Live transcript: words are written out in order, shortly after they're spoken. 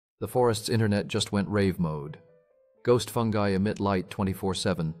The forest's internet just went rave mode. Ghost fungi emit light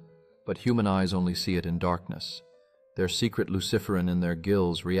 24/7, but human eyes only see it in darkness. Their secret luciferin in their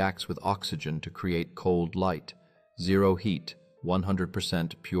gills reacts with oxygen to create cold light. Zero heat,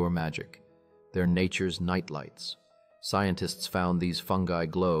 100% pure magic. They're nature's nightlights. Scientists found these fungi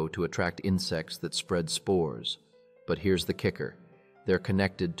glow to attract insects that spread spores. But here's the kicker. They're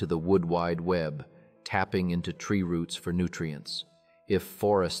connected to the wood wide web, tapping into tree roots for nutrients. If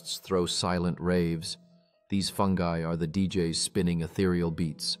forests throw silent raves, these fungi are the DJs spinning ethereal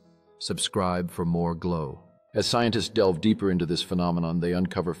beats. Subscribe for more glow. As scientists delve deeper into this phenomenon, they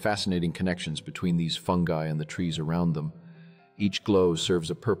uncover fascinating connections between these fungi and the trees around them. Each glow serves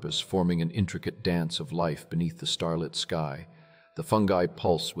a purpose, forming an intricate dance of life beneath the starlit sky. The fungi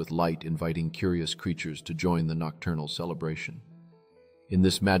pulse with light, inviting curious creatures to join the nocturnal celebration. In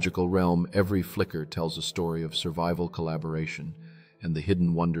this magical realm, every flicker tells a story of survival, collaboration, and the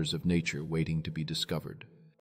hidden wonders of nature waiting to be discovered.